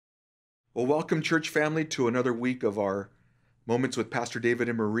Well, welcome, church family, to another week of our Moments with Pastor David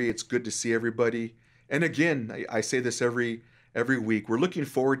and Marie. It's good to see everybody. And again, I say this every week. We're looking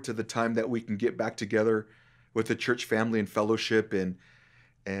forward to the time that we can get back together with the church family and fellowship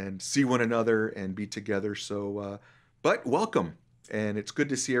and see one another and be together. But welcome, and it's good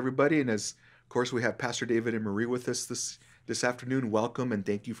to see everybody. And as of course we have Pastor David and Marie with us this afternoon. Welcome and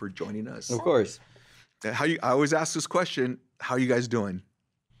thank you for joining us. Of course. I always ask this question: how are you guys doing?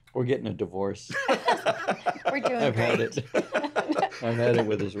 We're getting a divorce. We're doing I've had great. it. I've had it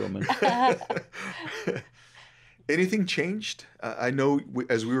with this woman. Anything changed? I know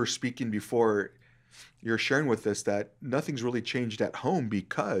as we were speaking before, you're sharing with us that nothing's really changed at home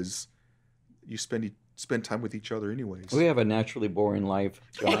because you spend time with each other anyways. We have a naturally boring life,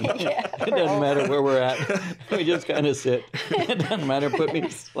 John. Yeah, It doesn't matter where we're at. We just kind of sit. It doesn't matter. Put me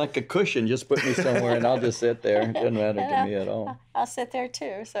like a cushion. Just put me somewhere and I'll just sit there. It doesn't matter to me at all. I'll sit there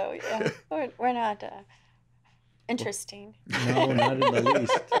too. So yeah, we're not interesting. No, not in the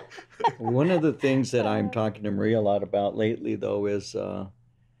least. One of the things that I'm talking to Maria a lot about lately, though, is,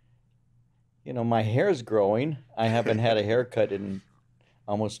 my hair's growing. I haven't had a haircut in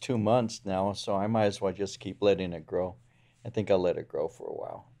almost 2 months now, so I might as well just keep letting it grow. I think I'll let it grow for a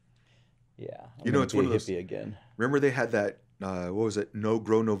while. Yeah, It's one of those. hippie again. Remember they had that what was it? No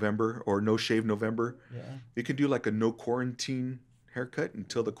grow November or no shave November. Yeah, You can do like a no quarantine haircut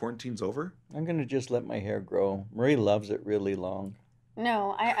until the quarantine's over. I'm gonna just let my hair grow. Marie loves it really long.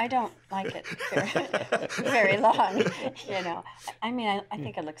 No, I don't like it very long. I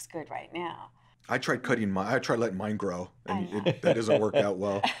think it looks good right now. I tried letting mine grow, I and know. that doesn't work out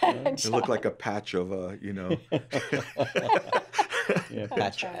well. It looked John. like a patch of Yeah, Oh,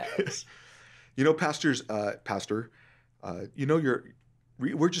 patch John. eyes. Pastor,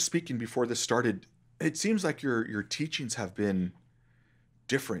 we're just speaking before this started. It seems like your teachings have been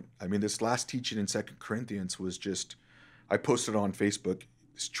different. I mean, this last teaching in Second Corinthians was just, I posted on Facebook,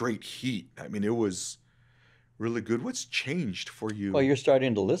 straight heat. I mean, it was really good. What's changed for you? Well, you're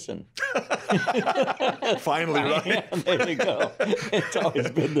starting to listen. Finally, right? Yeah, there you go. It's always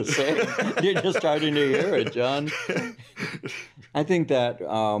been the same. You're just starting to hear it, John. I think that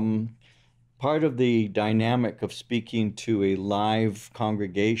part of the dynamic of speaking to a live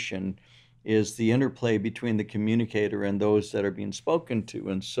congregation is the interplay between the communicator and those that are being spoken to.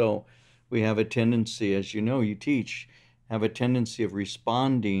 And so we have a tendency, as you know, you teach, have a tendency of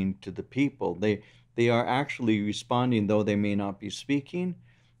responding to the people. They are actually responding, though they may not be speaking.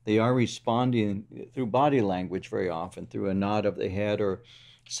 They are responding through body language very often, through a nod of the head or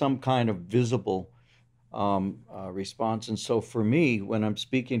some kind of visible response. And so for me, when I'm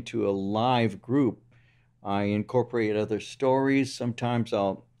speaking to a live group, I incorporate other stories. Sometimes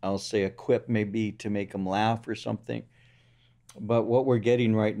I'll say a quip maybe to make them laugh or something. But what we're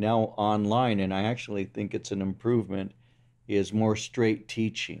getting right now online, and I actually think it's an improvement, is more straight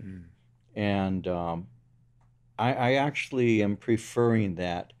teaching. And I actually am preferring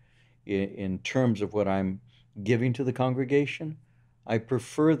that in terms of what I'm giving to the congregation. I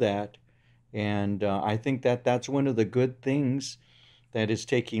prefer that. And I think that that's one of the good things that is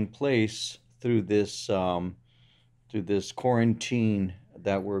taking place through this quarantine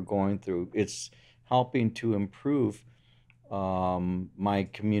that we're going through. It's helping to improve my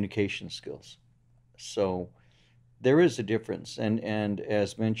communication skills. So there is a difference, and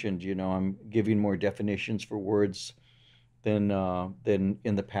as mentioned, I'm giving more definitions for words than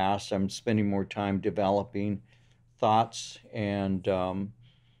in the past. I'm spending more time developing thoughts, and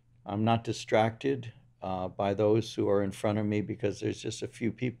I'm not distracted by those who are in front of me because there's just a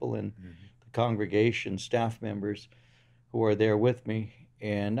few people in the congregation, staff members, who are there with me,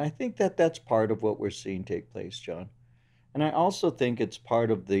 and I think that that's part of what we're seeing take place, John. And I also think it's part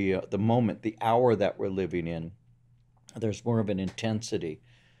of the moment, the hour that we're living in. There's more of an intensity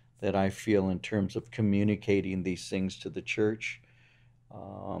that I feel in terms of communicating these things to the church.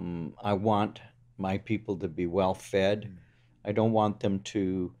 I want my people to be well fed. I don't want them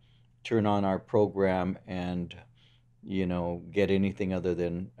to turn on our program and get anything other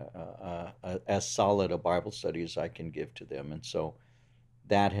than as solid a Bible study as I can give to them. And so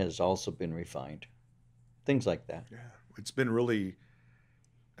that has also been refined. Things like that. Yeah, it's been really,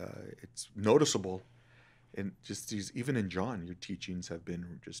 it's noticeable. And just even in John, your teachings have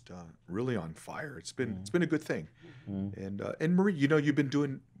been just really on fire. It's been a good thing. And Marie, you've been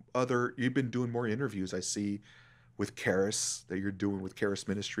doing more interviews. I see with Charis that you're doing with Charis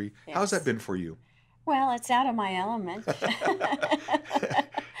Ministry. How's that Yes. been for you? Well, it's out of my element, but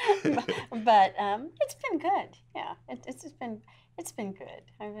it's been good. Yeah, it's been good.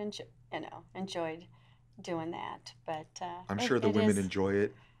 I've enjoyed doing that. But I'm sure the women enjoy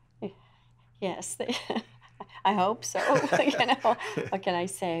it. Yes, I hope so. What can I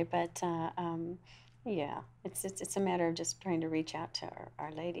say? But yeah, it's a matter of just trying to reach out to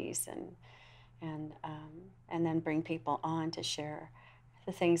our ladies and then bring people on to share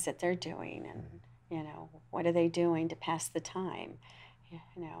the things that they're doing and what are they doing to pass the time. You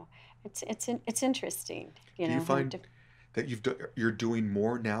know, it's interesting. Do you How find that you're doing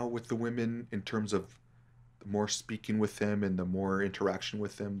more now with the women in terms of the more speaking with them and the more interaction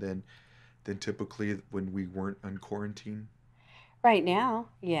with them than typically when we weren't on quarantine? right now,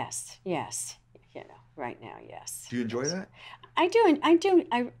 yes, yes. Right now, yes, Do you enjoy yes. that? I do,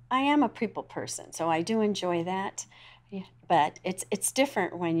 and I am a people person, so I do enjoy that. Yeah, but it's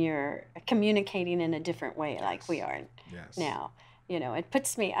different when you're communicating in a different way, like we Yes. are Yes. now. It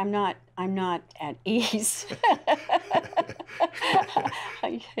puts me. I'm not at ease.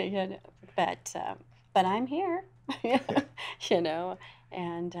 you know, but but I'm here. you know,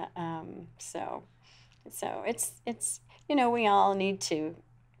 and so it's we all need to.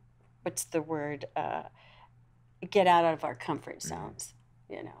 What's the word? Get out of our comfort Mhm. zones.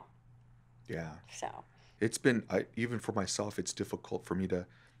 You know. Yeah. So. It's been, even for myself, it's difficult for me to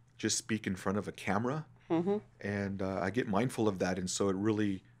just speak in front of a camera. Hmm. And I get mindful of that. And so it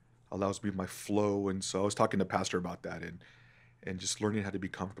really allows me my flow. And so I was talking to Pastor about that and just learning how to be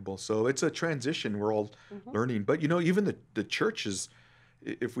comfortable. So it's a transition we're all Hmm. learning. But, even the churches,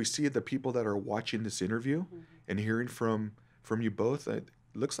 if we see the people that are watching this interview Hmm. and hearing from you both, it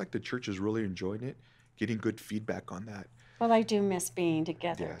looks like the church is really enjoying it, getting good feedback on that. Well, I do miss being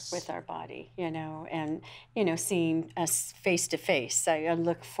together with Yes. our body, and seeing us face to face. I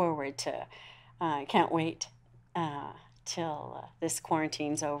look forward to. I can't wait uh, till this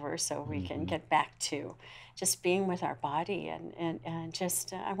quarantine's over, so we can Hmm. get back to just being with our body and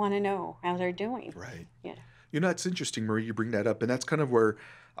just I want to know how they're doing. Right. You know. It's interesting, Marie, you bring that up, and that's kind of where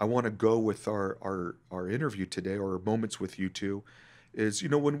I want to go with our interview today, or moments with you two, is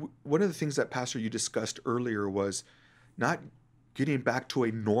one of the things that Pastor you discussed earlier was not getting back to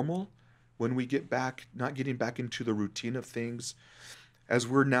a normal when we get back, not getting back into the routine of things, as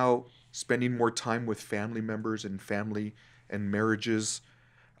we're now spending more time with family members and family and marriages.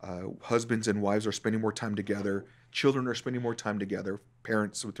 Husbands and wives are spending more time together. Children are spending more time together.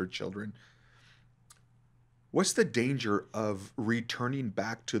 Parents with their children. What's the danger of returning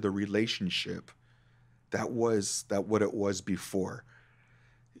back to the relationship that what it was before?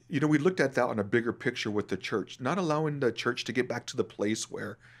 We looked at that on a bigger picture with the church, not allowing the church to get back to the place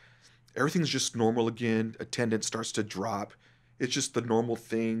where everything's just normal again, attendance starts to drop. It's just the normal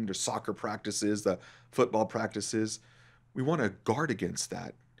thing, the soccer practices, the football practices. We want to guard against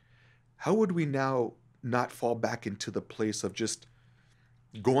that. How would we now not fall back into the place of just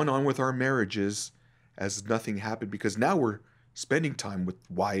going on with our marriages as nothing happened, because now we're spending time with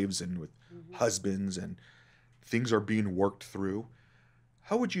wives and with Hmm. husbands and things are being worked through.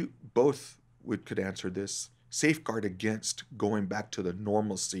 How would you both could answer this, safeguard against going back to the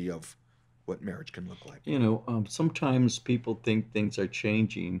normalcy of what marriage can look like? Sometimes people think things are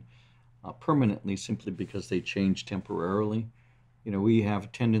changing permanently simply because they change temporarily. We have a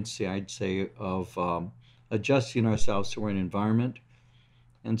tendency, I'd say, of adjusting ourselves to an environment.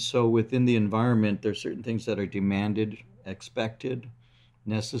 And so within the environment, there's certain things that are demanded, expected,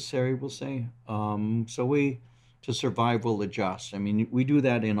 necessary, we'll say. So to survive, will adjust. I mean, we do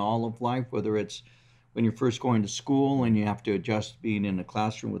that in all of life, whether it's when you're first going to school and you have to adjust being in a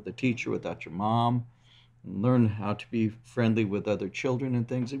classroom with a teacher without your mom, and learn how to be friendly with other children and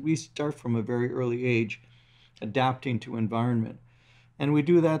things. And we start from a very early age adapting to environment. And we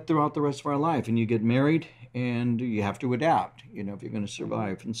do that throughout the rest of our life. And you get married and you have to adapt, if you're going to Hmm.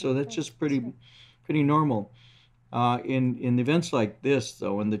 survive. And so that's just That's pretty normal. In events like this,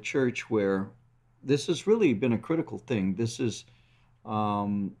 though, in the church, where this has really been a critical thing, this is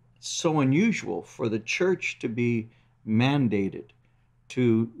so unusual for the church to be mandated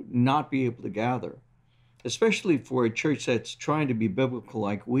to not be able to gather, especially for a church that's trying to be biblical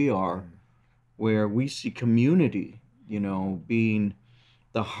like we are, Mm. where we see community, being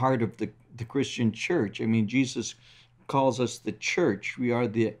the heart of the Christian church. I mean, Jesus calls us the church. We are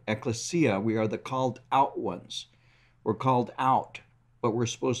the ecclesia. We are the called out ones. We're called out, but we're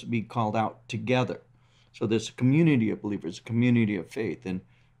supposed to be called out together. So there's a community of believers, a community of faith. And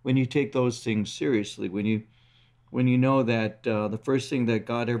when you take those things seriously, when you know that the first thing that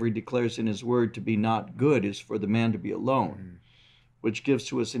God ever declares in his word to be not good is for the man to be alone, Mm. which gives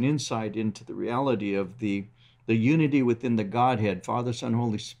to us an insight into the reality of the unity within the Godhead, Father, Son,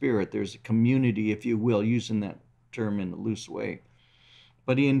 Holy Spirit. There's a community, if you will, using that term in a loose way.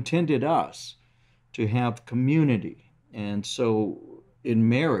 But he intended us to have community. And so in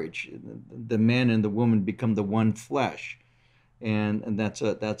marriage, the man and the woman become the one flesh, and that's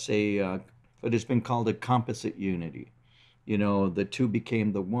what has been called a composite unity. The two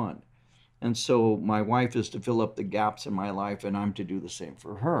became the one. And so my wife is to fill up the gaps in my life, and I'm to do the same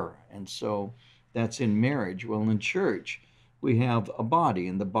for her. And so that's in marriage. Well, in church, we have a body,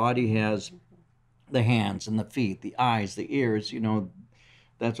 and the body has the hands and the feet, the eyes, the ears.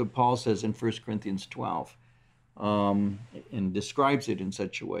 That's what Paul says in 1 Corinthians 12, and describes it in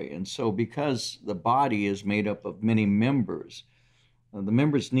such a way. And so because the body is made up of many members, the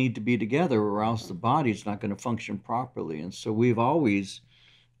members need to be together, or else the body is not going to function properly. And so we've always,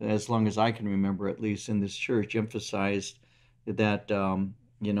 as long as I can remember, at least in this church, emphasized that God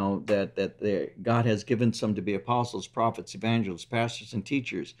has given some to be apostles, prophets, evangelists, pastors, and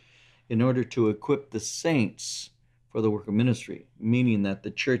teachers, in order to equip the saints for the work of ministry, meaning that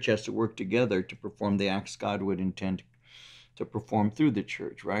the church has to work together to perform the acts God would intend to perform through the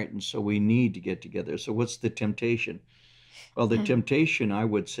church, right? And so we need to get together. So what's the temptation? Well, the temptation, I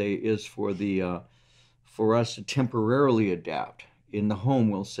would say, is for us to temporarily adapt. In the home,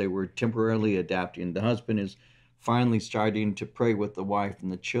 we'll say we're temporarily adapting. The husband is finally starting to pray with the wife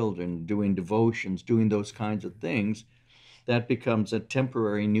and the children, doing devotions, doing those kinds of things. That becomes a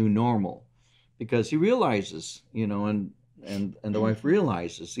temporary new normal, because he realizes, and the wife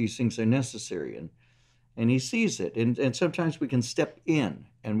realizes these things are necessary, and he sees it. And sometimes we can step in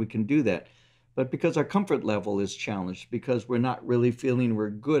and we can do that. But because our comfort level is challenged, because we're not really feeling we're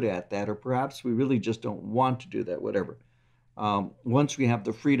good at that, or perhaps we really just don't want to do that, whatever. Once we have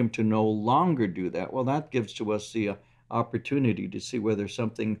the freedom to no longer do that, well, that gives to us the opportunity to see whether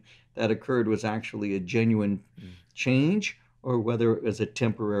something that occurred was actually a genuine change, or whether it was a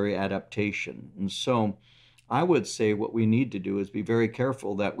temporary adaptation. And so I would say what we need to do is be very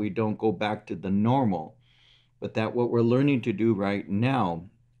careful that we don't go back to the normal, but that what we're learning to do right now,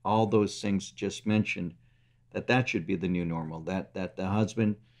 all those things just mentioned, that should be the new normal, that the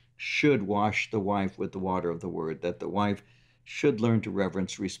husband should wash the wife with the water of the word, that the wife should learn to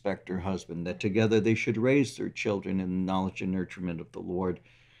reverence, respect her husband, that together they should raise their children in the knowledge and nurturement of the Lord.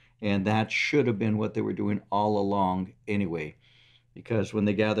 And that should have been what they were doing all along anyway, because when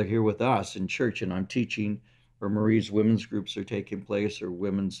they gather here with us in church, and I'm teaching, or Marie's women's groups are taking place, or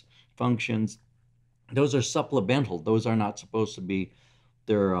women's functions, those are supplemental. Those are not supposed to be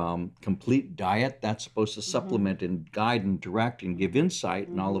their complete diet. That's supposed to supplement and guide and direct and give insight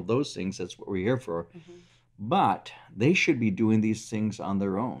and all of those things. That's what we're here for. But they should be doing these things on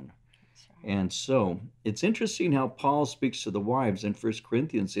their own. And so it's interesting how Paul speaks to the wives in 1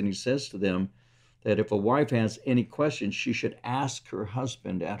 Corinthians, and he says to them that if a wife has any questions, she should ask her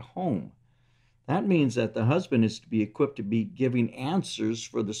husband at home. That means that the husband is to be equipped to be giving answers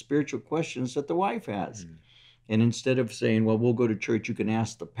for the spiritual questions that the wife has. And instead of saying, well, we'll go to church, you can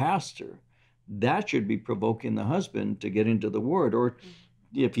ask the pastor, that should be provoking the husband to get into the word. Or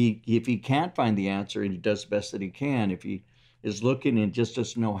if he can't find the answer, and he does the best that he can, if he is looking and just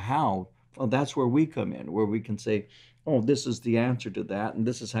doesn't know how, well, that's where we come in, where we can say, oh, this is the answer to that, and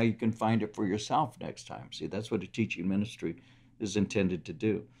this is how you can find it for yourself next time. See, that's what a teaching ministry is intended to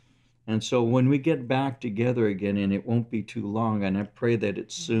do. And so when we get back together again, and it won't be too long, and I pray that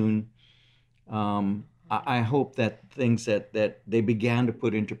it's soon, I hope that things that they began to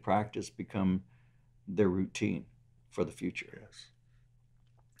put into practice become their routine for the future. Yes.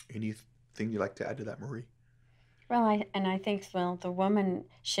 Anything you'd like to add to that, Marie? Well, I think, well, the woman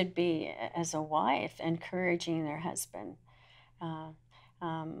should be, as a wife, encouraging their husband. Uh,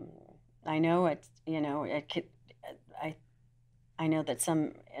 I know it could. I know that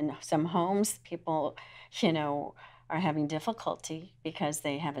in some homes, people, are having difficulty because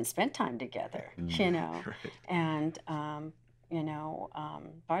they haven't spent time together. Right. And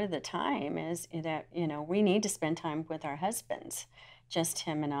part of the time is that we need to spend time with our husbands, just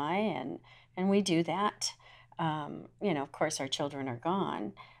him and I, and we do that. Of course, our children are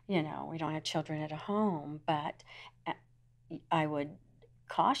gone. We don't have children at home, but I would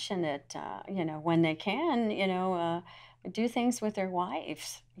caution that, when they can, do things with their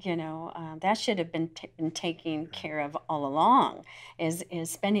wives. That should have been taken care of all along, is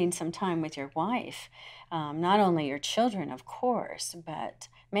spending some time with your wife. Not only your children, of course, but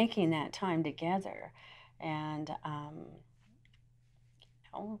making that time together. And,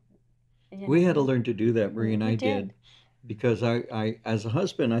 We had to learn to do that, Marie and we I did. did, because I as a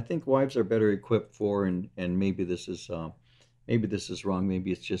husband, I think wives are better equipped for, and maybe this is wrong,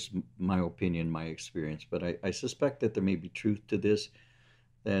 maybe it's just my opinion, my experience, but I suspect that there may be truth to this,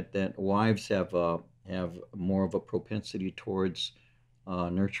 that wives have more of a propensity towards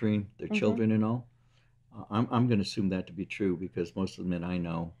nurturing their children and all. I'm going to assume that to be true because most of the men I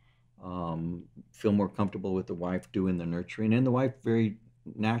know feel more comfortable with the wife doing the nurturing, and the wife very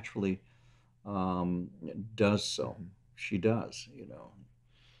naturally um, does so. Mhm. She does,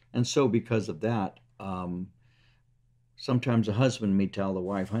 and so because of that, sometimes a husband may tell the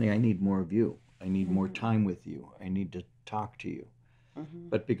wife, "Honey, I need more of you. I need more Mm-hmm. time with you. I need to talk to you." Mm-hmm.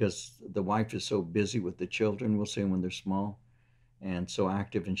 But because the wife is so busy with the children, we'll say when they're small, and so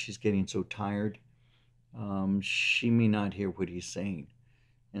active, and she's getting so tired, she may not hear what he's saying.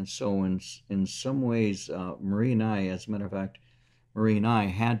 And so, in some ways, Marie and I, as a matter of fact, Marie and I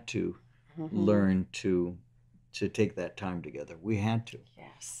had to Mm-hmm. learn to take that time together. We had to.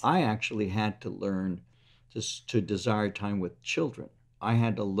 Yes. I actually had to learn to desire time with children. I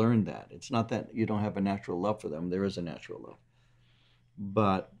had to learn that. It's not that you don't have a natural love for them. There is a natural love,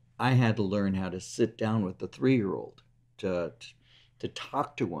 but I had to learn how to sit down with the 3-year-old to to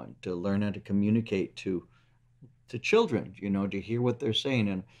talk to one, to learn how to communicate to children, to hear what they're saying.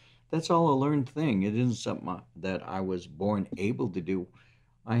 And that's all a learned thing. It isn't something that I was born able to do.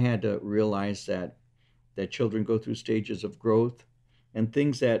 I had to realize that children go through stages of growth and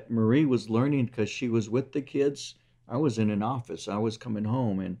things that Marie was learning because she was with the kids. I was in an office. I was coming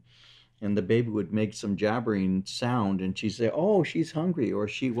home and the baby would make some jabbering sound and she'd say, "Oh, she's hungry," or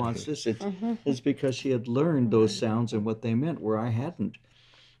 "She wants this." Mm-hmm. It's because she had learned those Right. sounds and what they meant where I hadn't.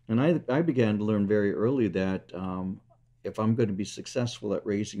 And I began to learn very early that if I'm going to be successful at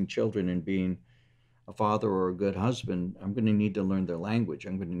raising children and being a father or a good husband, I'm going to need to learn their language.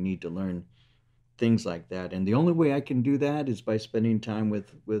 I'm going to need to learn things like that. And the only way I can do that is by spending time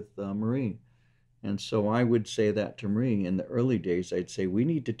with Marie. And so I would say that to Marie in the early days. I'd say we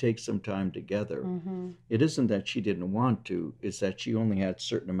need to take some time together. Mm-hmm. It isn't that she didn't want to; it's that she only had a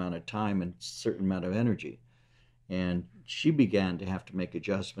certain amount of time and a certain amount of energy, and she began to have to make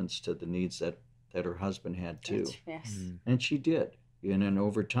adjustments to the needs that her husband had too. Yes. Mm. And she did. And then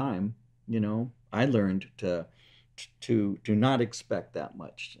over time, I learned to not expect that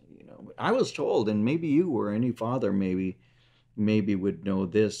much. I was told, and maybe you or any father maybe would know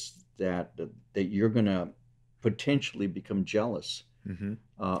this, that you're gonna potentially become jealous Mhm.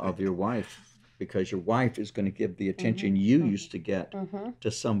 of your wife because your wife is going to give the attention you Mm-hmm. used to get Mm-hmm.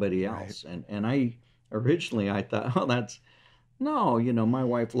 to somebody Right. else. And I originally I thought, oh, that's no, my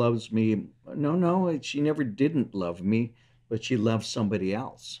wife loves me. No, no, she never didn't love me, but she loved somebody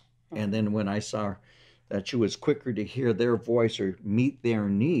else. And then when I saw that she was quicker to hear their voice or meet their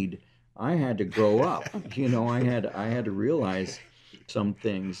need, I had to grow up. I had to realize some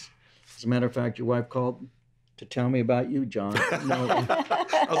things. As a matter of fact, your wife called to tell me about you, John.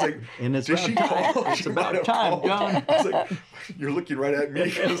 I was like, And it's did about she time. call? It's She might about have time, called. John. I was like, you're looking right at me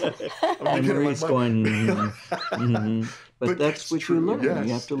 'cause I'm And thinking in my Marie's going, mind. But But that's that's what you true. learn. You have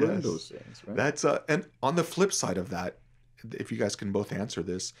Yes, to learn yes. those things, right? That's and on the flip side of that, if you guys can both answer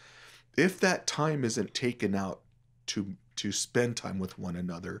this, if that time isn't taken out to spend time with one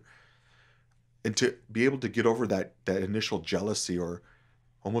another and to be able to get over that initial jealousy or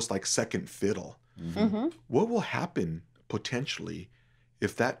almost like second fiddle, Mm-hmm. Mm-hmm. what will happen potentially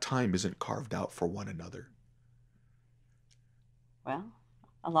if that time isn't carved out for one another? Well,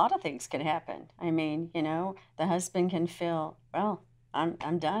 a lot of things can happen. I mean, the husband can feel, well,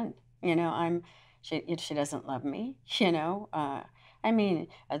 I'm done. She doesn't love me. I mean,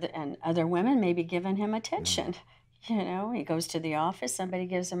 other women may be giving him Mm. attention. He goes to the office, somebody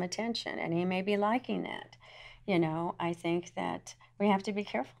gives him attention, and he may be liking that. I think that we have to be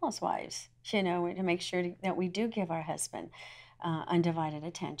careful as wives. To make sure that we do give our husband undivided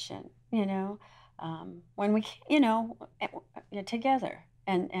attention. When we, together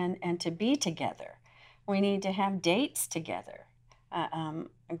and to be together. We need to have dates together.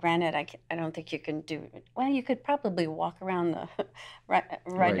 Granted, I don't think you can do it. Well, you could probably walk around the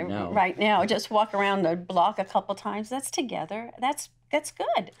Right now. right now. Just walk around the block a couple times. That's together. That's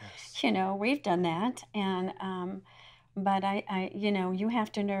good. Yes. We've done that, and but you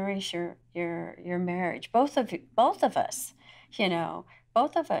have to nourish your marriage. Both of us. You know,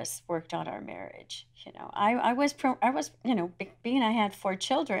 both of us worked on our marriage. I was, being I had 4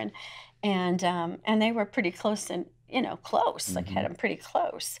 children, and they were pretty close and close. Like had Mm-hmm. them pretty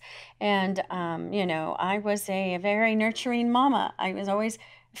close, and I was a very nurturing mama. I was always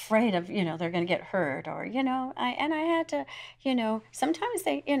afraid of they're going to get hurt or I had to sometimes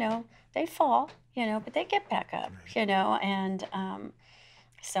they fall but they get back up Right. and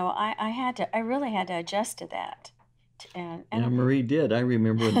so I really had to adjust to that Yeah, and Marie did. I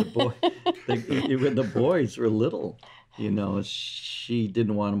remember when when the boys were little, she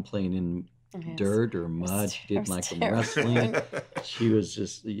didn't want them playing Yes. dirt or mud. She It didn't was like them terrible. wrestling. She was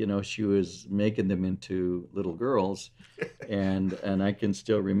just, she was making them into little girls. And I can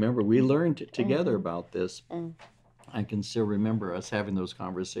still remember, we learned together Mhm. about this. Mm. I can still remember us having those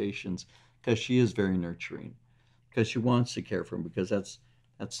conversations because she is very nurturing, because she wants to care for him, because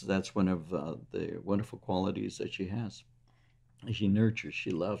that's one of the wonderful qualities that she has. She nurtures,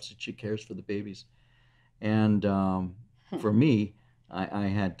 she loves, and she cares for the babies. And for me, I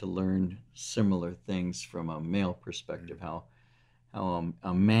had to learn similar things from a male perspective, how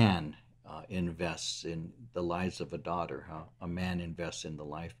a man invests in the lives of a daughter, how a man invests in the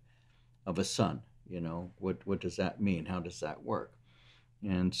life of a son. What does that mean? How does that work?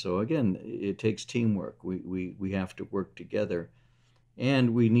 And so again, it takes teamwork. We have to work together,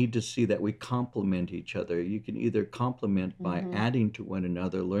 and we need to see that we complement each other. You can either complement by Mhm. adding to one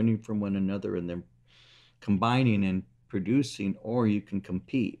another, learning from one another, and then combining and producing, or you can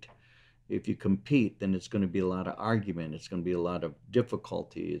compete. If you compete, then it's going to be a lot of argument. It's going to be a lot of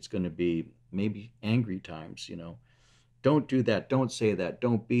difficulty. It's going to be maybe angry times. Don't do that. Don't say that.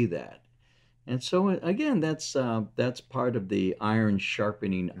 Don't be that. And so again, that's part of the iron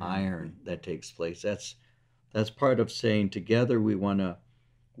sharpening iron that takes place. That's part of saying together we want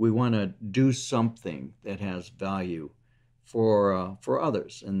to do something that has value for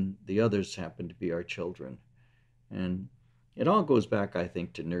others, and the others happen to be our children. And it all goes back, I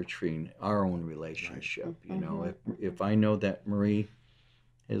think, to nurturing our own relationship. Mhm. If I know that Marie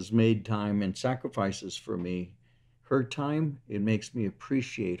has made time and sacrifices for me, her time, it makes me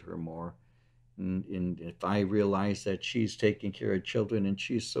appreciate her more. And if I realize that she's taking care of children and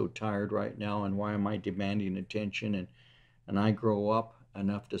she's so tired right now, and why am I demanding attention? And I grow up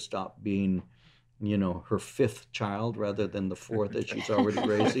enough to stop being, her fifth child rather than the fourth that she's already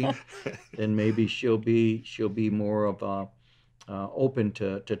raising, then maybe she'll be more of a open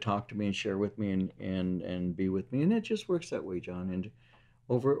to talk to me and share with me and be with me. And it just works that way, John. And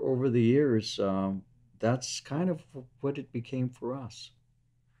over the years, that's kind of what it became for us.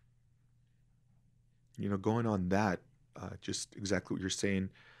 Going on that, just exactly what you're saying,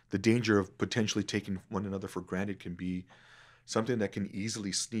 the danger of potentially taking one another for granted can be something that can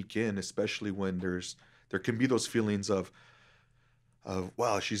easily sneak in, especially when there can be those feelings of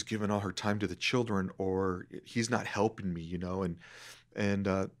wow, she's given all her time to the children, or he's not helping me, and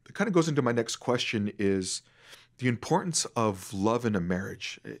it kind of goes into my next question is the importance of love in a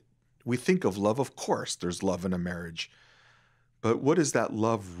marriage. We think of love, of course, there's love in a marriage, but what is that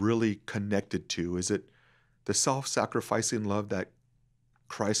love really connected to? Is it the self-sacrificing love that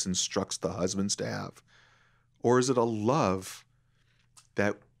Christ instructs the husbands to have? Or is it a love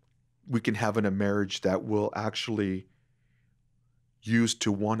that we can have in a marriage that will actually use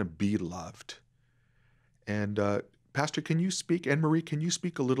to want to be loved? And Pastor, can you speak, Anne Marie, can you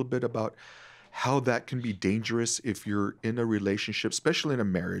speak a little bit about how that can be dangerous if you're in a relationship, especially in a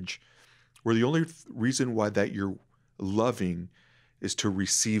marriage, where the only reason why that you're loving is to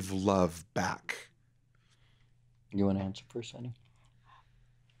receive love back? You want to answer first, honey?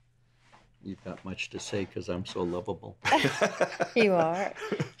 You've got much to say because I'm so lovable. You are.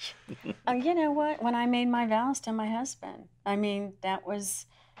 You know what? When I made my vows to my husband, I mean, that was,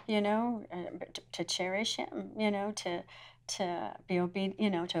 to cherish him, to be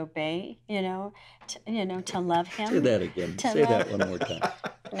obedient, to obey, to love him. Say that again. To Say love. that one more time.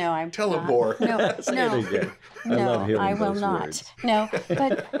 No, I'm Tell him not. more. No, Say no, it again. I love no, hearing I will those not. words. No,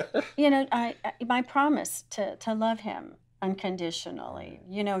 but my promise to love him unconditionally.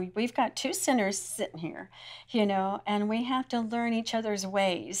 We've got two sinners sitting here, and we have to learn each other's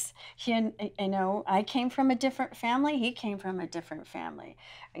ways. I came from a different family. He came from a different family.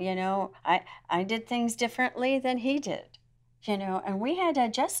 I did things differently than he did. And we had to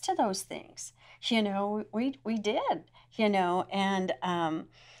adjust to those things. We did. And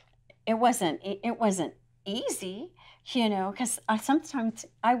it wasn't easy, because sometimes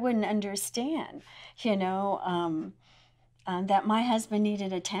I wouldn't understand, you know, um, that my husband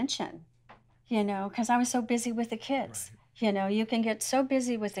needed attention, because I was so busy with the kids. Right. You can get so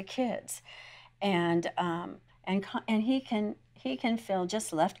busy with the kids, and he can feel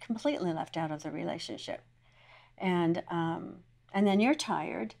just completely left out of the relationship, and then you're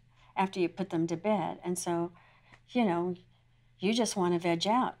tired after you put them to bed, and so you know you just want to veg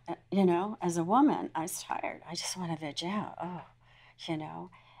out. As a woman, I was tired. I just want to veg out. Oh, you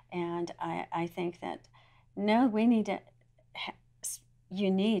know. And I think that, no, we need to, you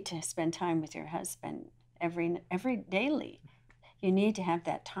need to spend time with your husband every daily. You need to have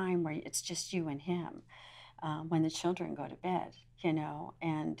that time where it's just you and him, when the children go to bed,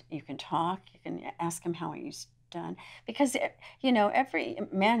 and you can talk. You can ask him how he's done. Because, you know, every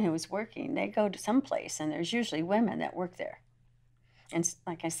man who is working, they go to some place, and there's usually women that work there. And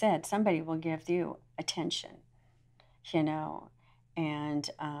like I said, somebody will give you attention, you know, and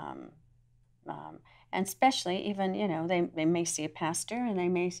um, and especially even, you know, they may see a pastor and they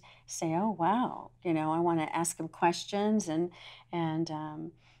may say, oh wow, you know, I want to ask him questions, and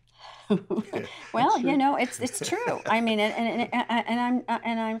well, That's you right. know, it's true. I mean, and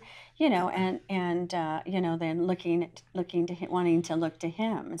I'm you know, you know, then looking to him, wanting to look to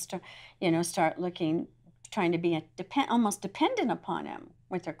him, and start, you know, start looking, trying to be almost dependent upon him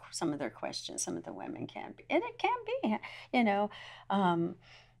with some of their questions. Some of the women can be, and it can be, you know, um,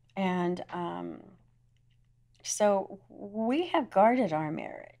 and so we have guarded our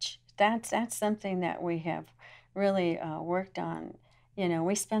marriage. That's something that we have really worked on. You know,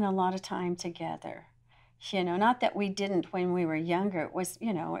 we spent a lot of time together. You know, not that we didn't when we were younger. It was,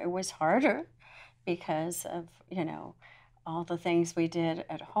 you know, it was harder because of, you know, all the things we did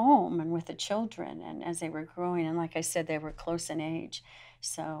at home and with the children, and as they were growing. And like I said, they were close in age,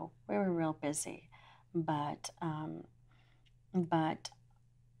 so we were real busy. But but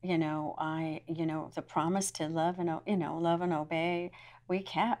you know, you know, the promise to love and you know, love and obey, we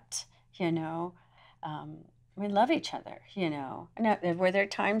kept. You know, um, we love each other. You know, now, were there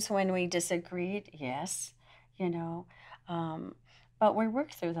times when we disagreed? Yes, you know, um, but we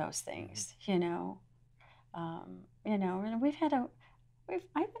worked through those things. You know, and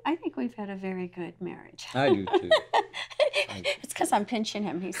I think we've had a very good marriage. I do too. I, It's because I'm pinching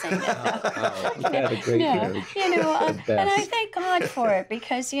him. He's saying that. oh, we've had a great No, marriage. you know, The and I best. thank God for it,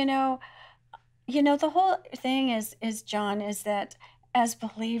 because you know, the whole thing is John, is that as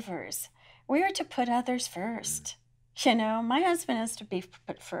believers, we are to put others first. You know, my husband has to be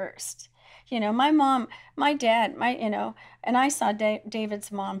put first. You know, my mom, my dad, you know, and I saw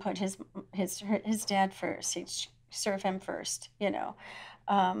David's mom put his dad first. He'd serve him first. You know,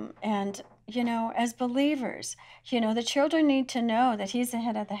 and you know, as believers, you know, the children need to know that he's the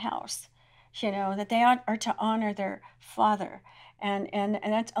head of the house. You know, that they are to honor their father, and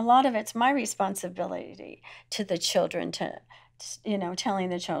that's a lot of it's my responsibility to the children, to you know, telling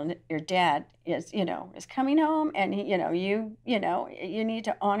the children, your dad is, you know, is coming home, and he, you know, you need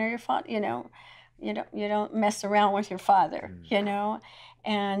to honor your father. You know, you don't mess around with your father. You know,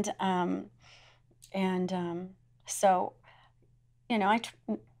 and and so you know,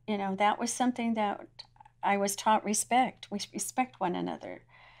 you know, that was something that I was taught: respect. We respect one another.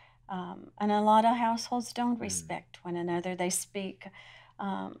 And a lot of households don't respect one another. They speak.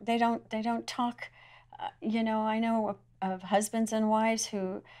 They don't. They don't talk. You know, I know of husbands and wives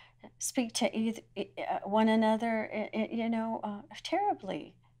who speak to one another. You know,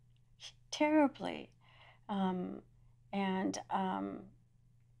 terribly, terribly, um, and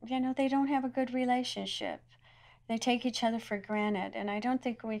you know, they don't have a good relationship. They take each other for granted, and I don't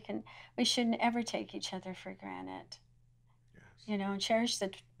think we shouldn't ever take each other for granted. You know, and cherish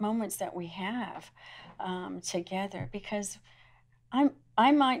the moments that we have together, because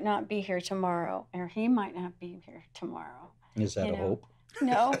I might not be here tomorrow, or he might not be here tomorrow. Is that You a know, hope?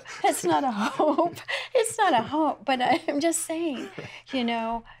 no, it's not a hope. It's not a hope, but I'm just saying, you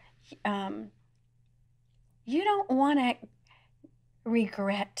know, um, you don't want to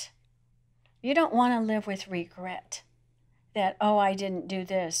regret. You don't want to live with regret that, oh, I didn't do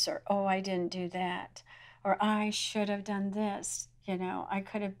this, or oh, I didn't do that, or I should have done this. You know, I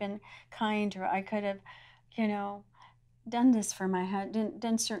could have been kinder. I could have, you know, done this for my husband,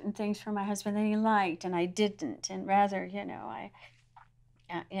 done certain things for my husband that he liked, and I didn't. And rather, you know,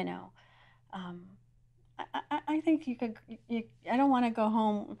 you know, um, I think I don't want to go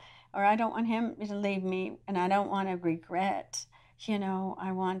home, or I don't want him to leave me, and I don't want to regret. You know,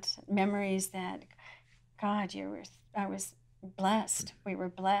 I want memories that, God, I was blessed. We were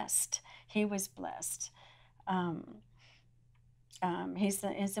blessed. He was blessed. Um, he's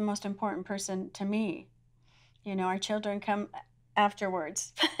the most important person to me. You know, our children come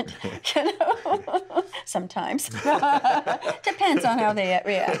afterwards, you know, sometimes. Depends on how they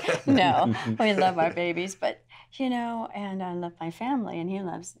react. No, we love our babies, but, you know, and I love my family, and he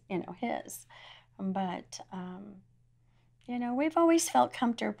loves, you know, his. But, you know, we've always felt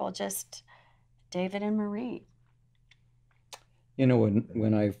comfortable, just David and Marie. You know,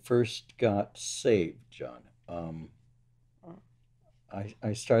 when I first got saved, John,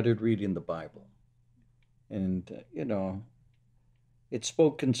 I started reading the Bible. And, you know, it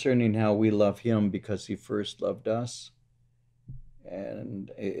spoke concerning how we love him because he first loved us.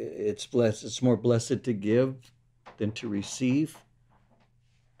 And it's blessed. It's more blessed to give than to receive.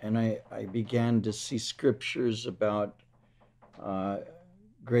 And I began to see scriptures about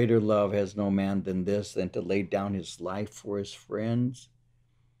greater love has no man than this, than to lay down his life for his friends.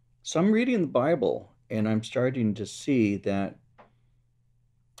 So I'm reading the Bible and I'm starting to see that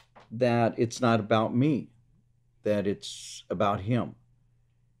it's not about me, that it's about him.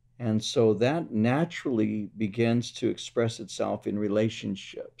 And so that naturally begins to express itself in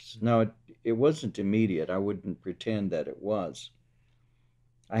relationships. Now, it wasn't immediate. I wouldn't pretend that it was.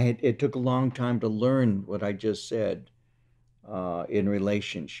 It took a long time to learn what I just said in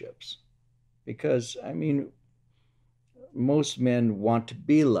relationships. Because, I mean, most men want to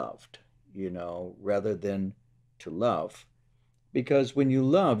be loved, rather than to love. Because when you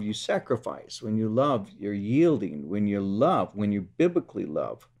love, you sacrifice. When you love, you're yielding. When you love, when you biblically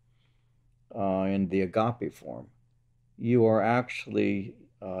love, in the agape form, you are actually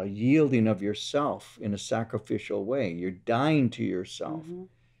yielding of yourself in a sacrificial way. You're dying to yourself. Mm-hmm.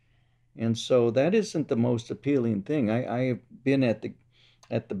 And so that isn't the most appealing thing. I have been at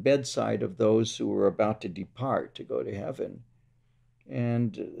the bedside of those who were about to depart to go to heaven.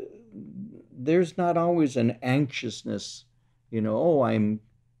 And there's not always an anxiousness, oh, I'm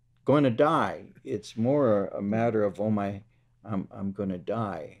going to die. It's more a matter of, oh my, I'm going to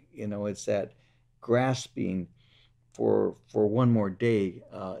die. It's that grasping for one more day.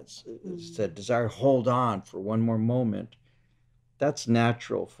 It's that desire to hold on for one more moment. That's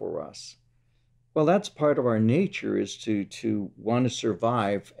natural for us. Well, that's part of our nature, is to want to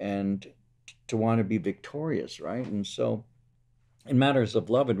survive and to want to be victorious, right? And so in matters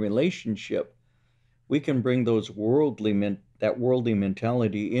of love and relationship, we can bring that worldly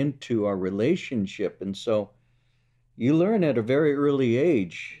mentality into our relationship. And so you learn at a very early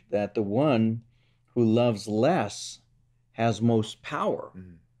age that the one who loves less has most power.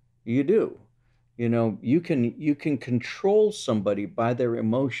 Mhm. You do. You can control somebody by their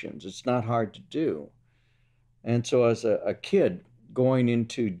emotions. It's not hard to do. And so as a kid going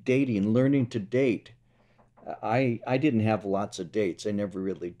into dating, learning to date, I didn't have lots of dates. I never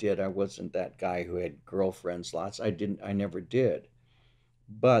really did. I wasn't that guy who had girlfriends lots. I never did.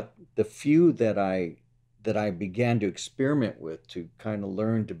 But the few that I began to experiment with, to kind of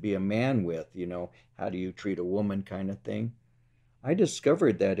learn to be a man with, how do you treat a woman kind of thing, I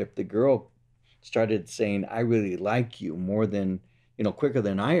discovered that if the girl started saying, I really like you, more than, quicker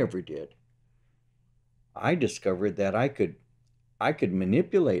than I ever did, I discovered that I could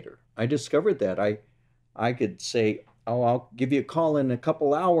manipulate her. I discovered that I could say, oh, I'll give you a call in a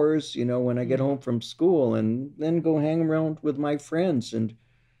couple hours, when I get home from school, and then go hang around with my friends and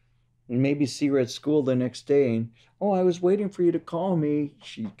maybe see her at school the next day. And, oh, I was waiting for you to call me,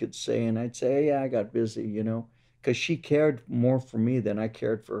 she could say. And I'd say, yeah, I got busy, because she cared more for me than I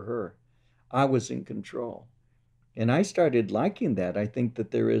cared for her. I was in control. And I started liking that. I think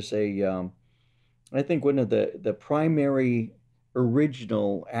that there is I think one of the primary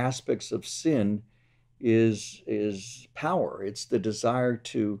original aspects of sin is power. It's the desire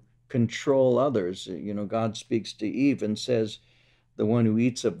to control others. God speaks to Eve and says, the one who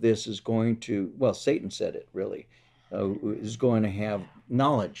eats of this is going to, well, Satan said it really, is going to have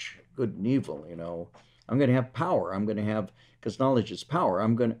knowledge, good and evil. I'm going to have power. I'm going to have, because knowledge is power.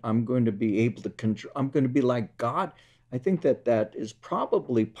 I'm going to be able to control. I'm going to be like God. I think that is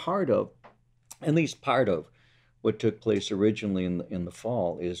probably at least part of what took place originally in the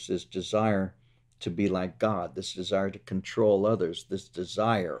fall, is this desire to be like God, this desire to control others, this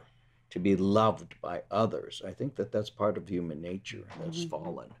desire to be loved by others. I think that that's part of human nature that's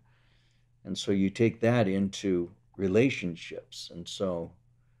fallen. And so you take that into relationships, and so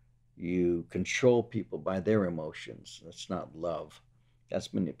you control people by their emotions. That's not love,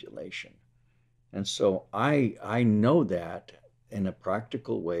 that's manipulation. And so I know that in a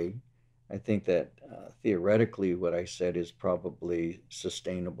practical way. I think that theoretically what I said is probably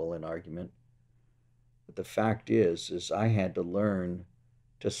sustainable in argument. But the fact is I had to learn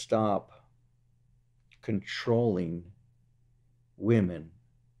to stop controlling women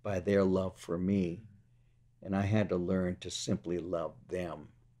by their love for me, and I had to learn to simply love them.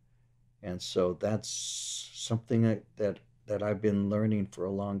 And so that's something that I've been learning for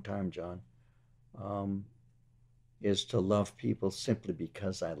a long time, John, is to love people simply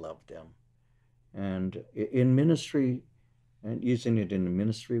because I love them. And in ministry, and using it in a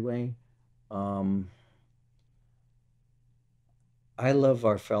ministry way, um, I love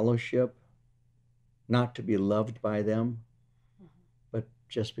our fellowship, not to be loved by them, but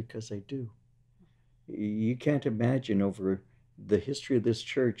just because I do. You can't imagine, over the history of this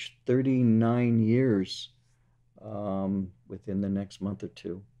church, 39 years, within the next month or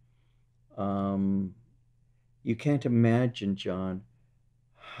two. You can't imagine, John,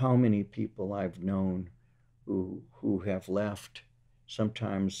 how many people I've known who have left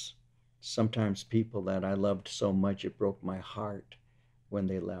sometimes sometimes people that I loved so much it broke my heart when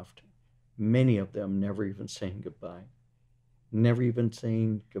they left. Many of them never even saying goodbye. Never even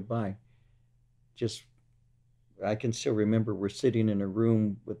saying goodbye. Just I can still remember we're sitting in a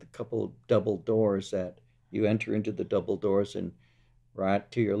room with a couple of double doors that you enter into the double doors, and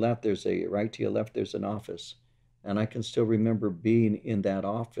right to your left there's an office. And I can still remember being in that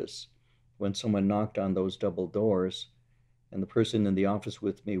office when someone knocked on those double doors, and the person in the office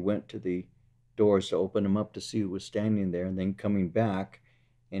with me went to the doors to open them up to see who was standing there, and then coming back,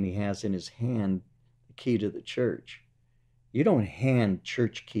 and he has in his hand the key to the church. You don't hand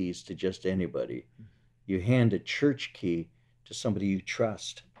church keys to just anybody. You hand a church key to somebody you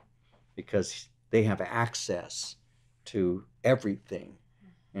trust because they have access to everything.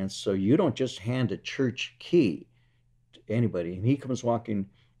 And so you don't just hand a church key to anybody. And he comes walking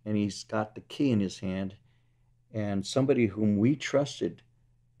and he's got the key in his hand, and somebody whom we trusted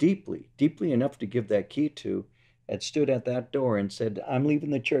deeply, deeply enough to give that key to, had stood at that door and said, I'm leaving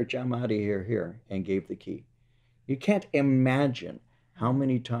the church, I'm out of here, and gave the key. You can't imagine how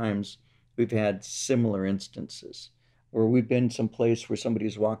many times we've had similar instances where we've been someplace where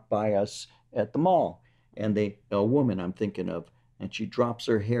somebody's walked by us at the mall, and a woman I'm thinking of, and she drops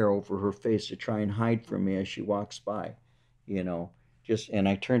her hair over her face to try and hide from me as she walks by, you know. And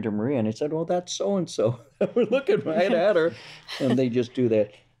I turned to Maria and I said, well, that's so and so. We're looking right at her, and they just do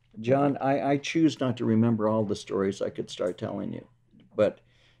that. John, I choose not to remember all the stories I could start telling you, but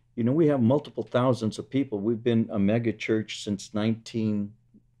we have multiple thousands of people. We've been a mega church since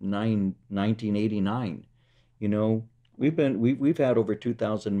 1989. We've had over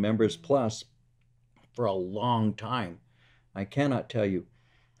 2,000 members plus for a long time. I cannot tell you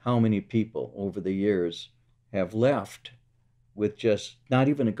how many people over the years have left with just not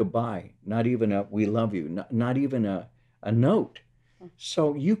even a goodbye, not even a we love you, not even a note.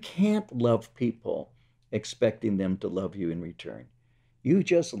 So you can't love people expecting them to love you in return. You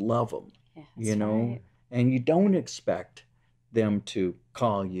just love them, Right. and you don't expect them to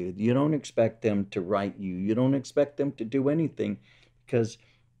call you. You don't expect them to write you. You don't expect them to do anything, because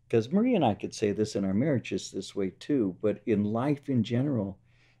Marie and I could say this in our marriages this way too, but in life in general,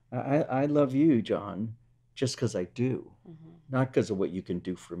 I love you, John, just because I do, not because of what you can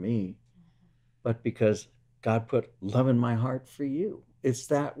do for me, but because God put love in my heart for you. It's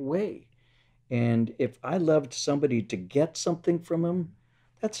that way. And if I loved somebody to get something from them,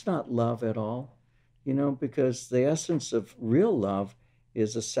 that's not love at all, because the essence of real love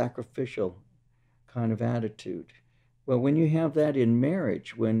is a sacrificial kind of attitude. Well, when you have that in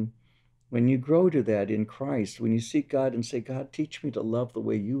marriage, when you grow to that in Christ, when you seek God and say, God, teach me to love the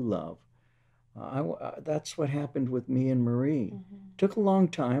way you love, that's what happened with me and Marie. Took a long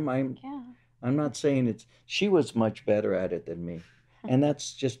time. I'm not saying she was much better at it than me. And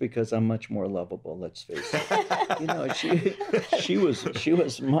that's just because I'm much more lovable, let's face it. She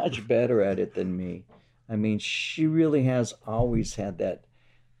was much better at it than me. I mean, she really has always had that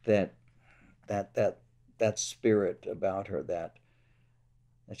spirit about her that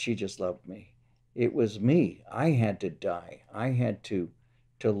she just loved me. It was me. I had to die. I had to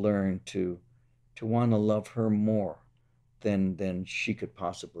learn to want to love her more than she could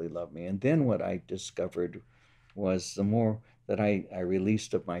possibly love me. And then what I discovered was the more that I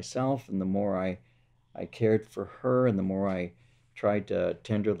released of myself, and the more I cared for her, and the more I tried to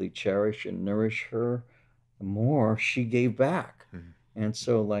tenderly cherish and nourish her, the more she gave back. And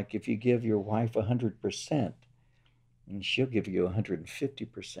so, like, if you give your wife 100%, and she'll give you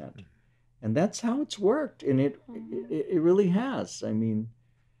 150%. And that's how it's worked. And it really has. I mean,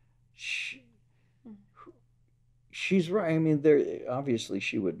 she's right. I mean, obviously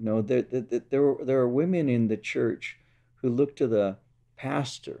she would know that there are women in the church who look to the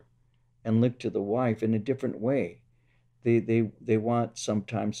pastor and look to the wife in a different way. They want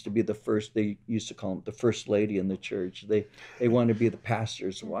sometimes to be the first. They used to call them the first lady in the church. They want to be the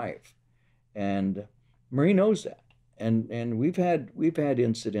pastor's wife, and Marie knows that. And we've had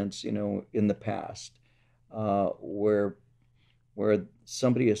incidents, in the past, where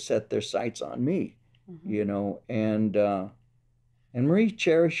somebody has set their sights on me, and Marie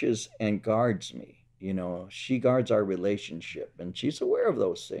cherishes and guards me. She guards our relationship, and she's aware of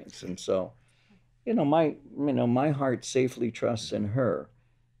those things. And so, my heart safely trusts in her,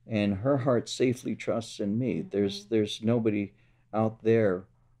 and her heart safely trusts in me. There's nobody out there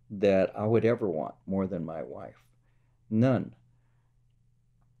that I would ever want more than my wife. None.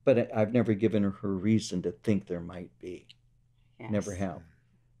 But I've never given her reason to think there might be. Yes. Never have.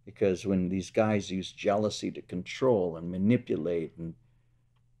 Because when these guys use jealousy to control and manipulate, and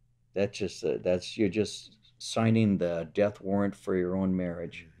you're just signing the death warrant for your own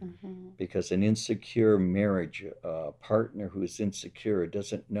marriage. Mm-hmm. Because an insecure marriage, partner who's insecure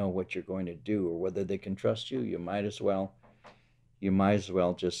doesn't know what you're going to do or whether they can trust you. You might as well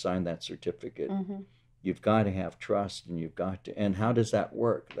just sign that certificate. Mm-hmm. You've got to have trust, and and how does that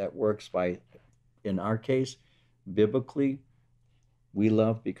work? That works by, in our case, biblically, we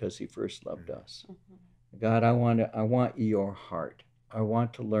love because he first loved us. Mm-hmm. God, I want your heart. I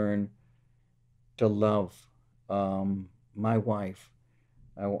want to learn to love my wife.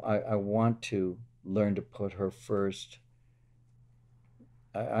 I want to learn to put her first.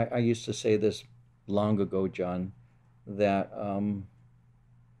 I used to say this long ago, John, that,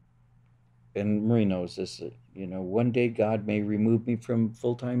 and Marie knows this, one day God may remove me from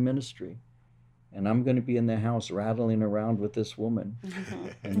full-time ministry, and I'm going to be in the house rattling around with this woman,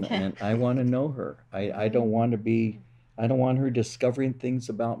 Mm-hmm. and I want to know her. I don't want her discovering things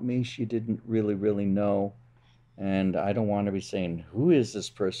about me she didn't really know, and I don't want to be saying, who is this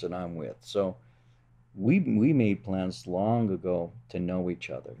person I'm with? So we made plans long ago to know each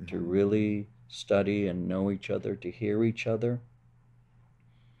other, to really study and know each other, to hear each other.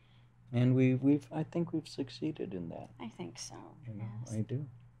 And I think we've succeeded in that. I think so. Yes. I do.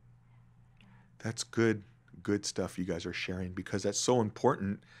 That's good stuff you guys are sharing, because that's so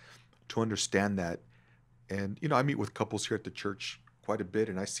important to understand that. And, I meet with couples here at the church quite a bit,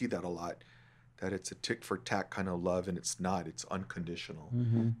 and I see that a lot, that it's a tick for tack kind of love, and it's not. It's unconditional,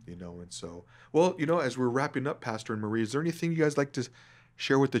 and so, well, as we're wrapping up, Pastor and Marie, is there anything you guys like to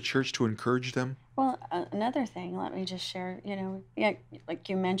share with the church to encourage them? Well, another thing, let me just share, yeah, like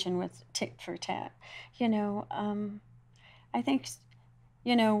you mentioned with tick for tat, I think,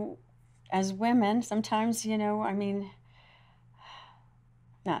 as women, sometimes,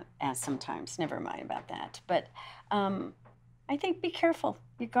 not as sometimes, never mind about that, but I think be careful.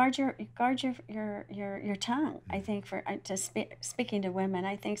 You guard your tongue. I think speaking to women,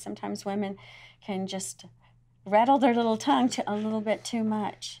 I think sometimes women can just rattle their little tongue a little bit too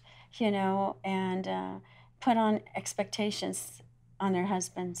much, and put on expectations on their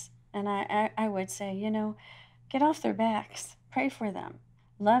husbands. And I would say, get off their backs, pray for them,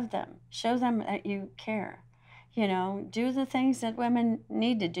 love them, show them that you care, do the things that women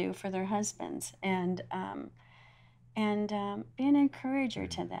need to do for their husbands, and be an encourager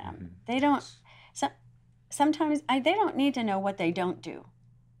to them. They don't. Sometimes they don't need to know what they don't do.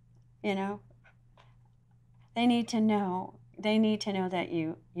 They need to know. They need to know that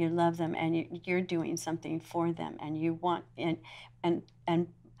you love them, and you're doing something for them, and you want and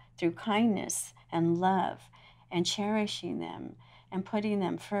through kindness and love and cherishing them and putting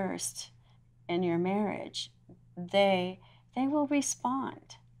them first in your marriage, they will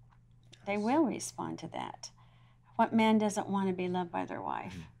respond. They will respond to that. What man doesn't want to be loved by their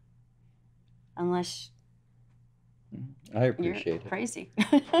wife? Unless I appreciate you're it. crazy.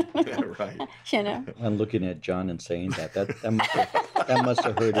 Yeah, right. I'm looking at John and saying that must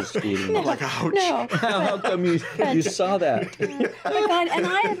have hurt his feelings. I'm like, ouch. No, How come you saw that? But God, and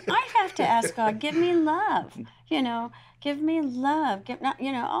I have to ask God, give me love. Give me love.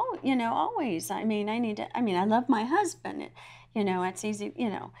 Always. I love my husband. It's easy.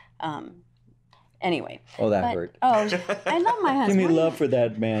 Anyway. Oh, that hurt. Oh, I love my husband. Give me love for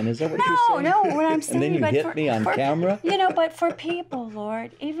that man. Is that what you're saying? No, what I'm saying. And then you hit me on camera? But for people,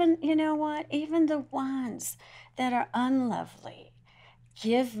 Lord, even the ones that are unlovely,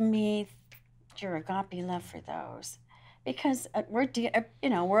 give me your agape love for those. Because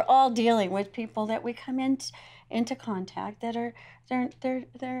we're all dealing with people that we come into contact that are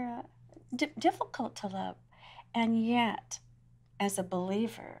they're difficult to love, and yet, as a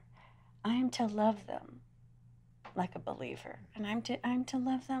believer, I am to love them like a believer, and I'm to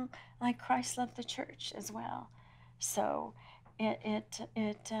love them like Christ loved the church as well. So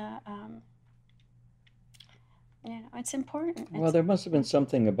it's important. Well, there must have been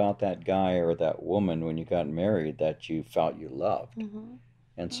something about that guy or that woman when you got married that you felt you loved,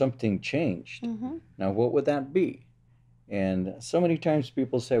 and something changed. Now, what would that be? And so many times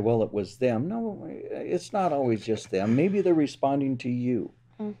people say, well, it was them. No, it's not always just them. Maybe they're responding to you.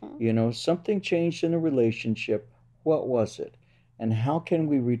 Something changed in a relationship. What was it? And how can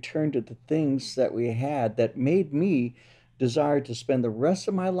we return to the things that we had that made me desire to spend the rest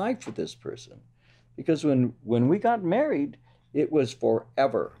of my life with this person? Because when we got married, it was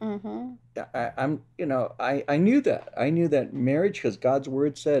forever. I knew that. I knew that marriage, because God's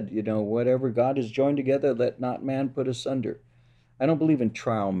word said, whatever God has joined together, let not man put asunder. I don't believe in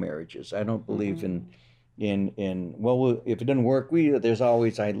trial marriages. I don't believe in well, if it doesn't work, there's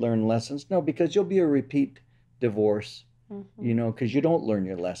always I learn lessons. No, because you'll be a repeat divorce. you know, because you don't learn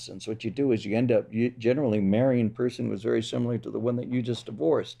your lessons. What you do is you end up generally marrying a person who was very similar to the one that you just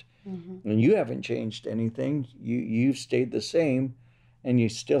divorced. And you haven't changed anything. You've stayed the same, and you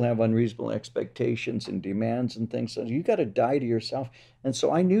still have unreasonable expectations and demands and things. So you got to die to yourself. And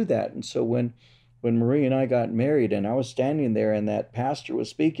so I knew that. And so when Marie and I got married, and I was standing there, and that pastor was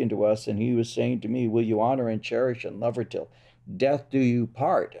speaking to us, and he was saying to me, "Will you honor and cherish and love her till death do you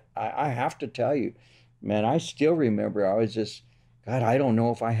part?" I have to tell you, man, I still remember. I was just, God, I don't know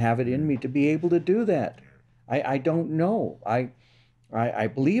if I have it in me to be able to do that. I don't know. I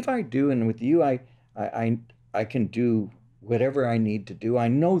believe I do, and with you, I can do whatever I need to do. I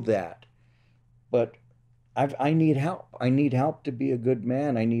know that, but I need help. I need help to be a good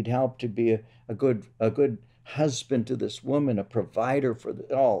man. I need help to be a good husband to this woman, a provider for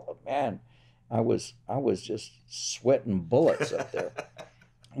the. Oh man, I was just sweating bullets up there.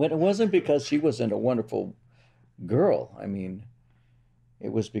 But it wasn't because she wasn't a wonderful girl. I mean,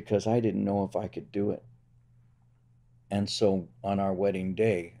 it was because I didn't know if I could do it. And so on our wedding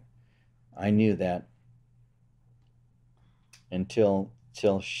day, I knew that until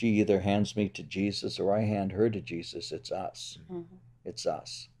she either hands me to Jesus or I hand her to Jesus, it's us. It's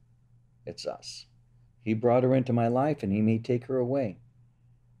us. It's us. He brought her into my life, and he may take her away.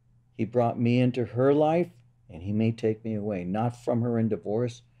 He brought me into her life, and he may take me away. Not from her in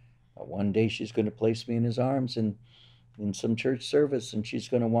divorce, but one day she's going to place me in his arms in some church service, and she's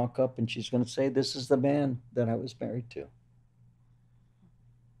going to walk up and she's going to say, "This is the man that I was married to."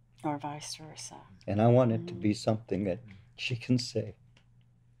 Or vice versa. And I want it to be something that she can say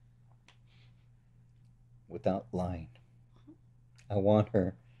without lying. I want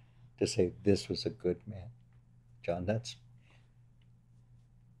her to say, "This was a good man." John, that's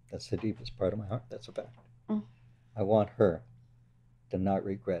the deepest part of my heart. That's a fact. I want her to not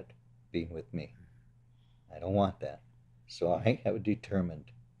regret being with me. I don't want that. So I have determined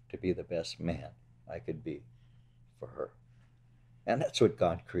to be the best man I could be for her. And that's what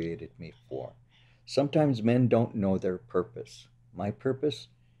God created me for. Sometimes men don't know their purpose. My purpose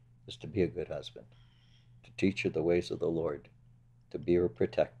is to be a good husband, to teach her the ways of the Lord, to be her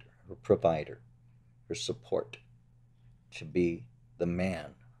protector, her provider, her support, to be the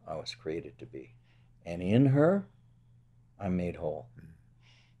man I was created to be. And in her, I'm made whole.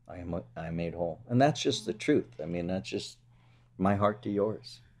 I'm made whole. And that's just the truth. I mean, that's just my heart to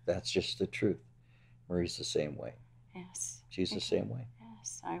yours. That's just the truth. Marie's the same way. Yes. She's the same way.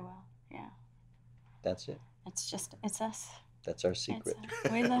 Yes, I will. Yeah. That's it. It's us. That's our secret.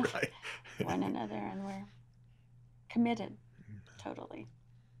 We love one another, and we're committed totally.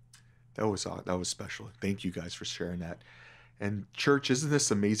 That was special. Thank you guys for sharing that. And church, isn't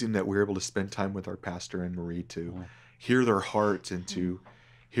this amazing that we're able to spend time with our pastor and Marie to hear their hearts and to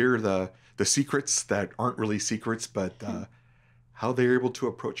hear the secrets that aren't really secrets, but how they're able to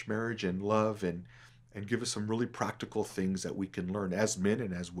approach marriage and love and give us some really practical things that we can learn as men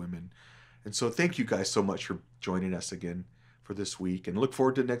and as women. And so thank you guys so much for joining us again for this week, and look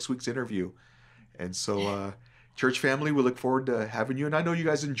forward to next week's interview. And so church family, we look forward to having you. And I know you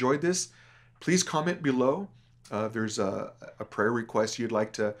guys enjoyed this. Please comment below. If there's a prayer request you'd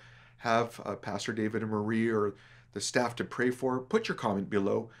like to have Pastor David and Marie or the staff to pray for, put your comment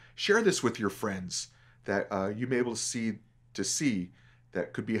below. Share this with your friends that you may be able to see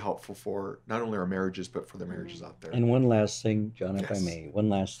that could be helpful for not only our marriages, but for the marriages out there. And one last thing, John, if I Yes. may, one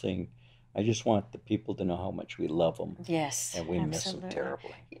last thing. I just want the people to know how much we love them. Yes. And we miss them absolutely.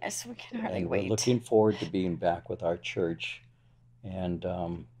 terribly. Yes, we can hardly And wait. we're looking forward to being back with our church. And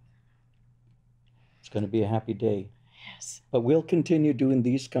it's going to be a happy day. Yes. But we'll continue doing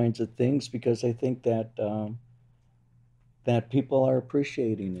these kinds of things because I think that that people are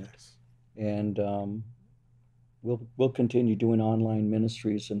appreciating it. Yes. And we'll continue doing online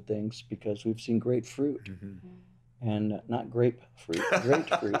ministries and things because we've seen great fruit. Mm-hmm. And not grapefruit, great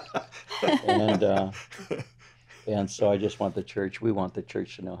fruit. And so I just want we want the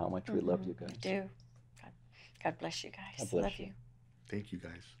church to know how much we love you guys. We do. God bless you guys. God bless Love you. you. Thank you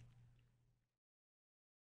guys.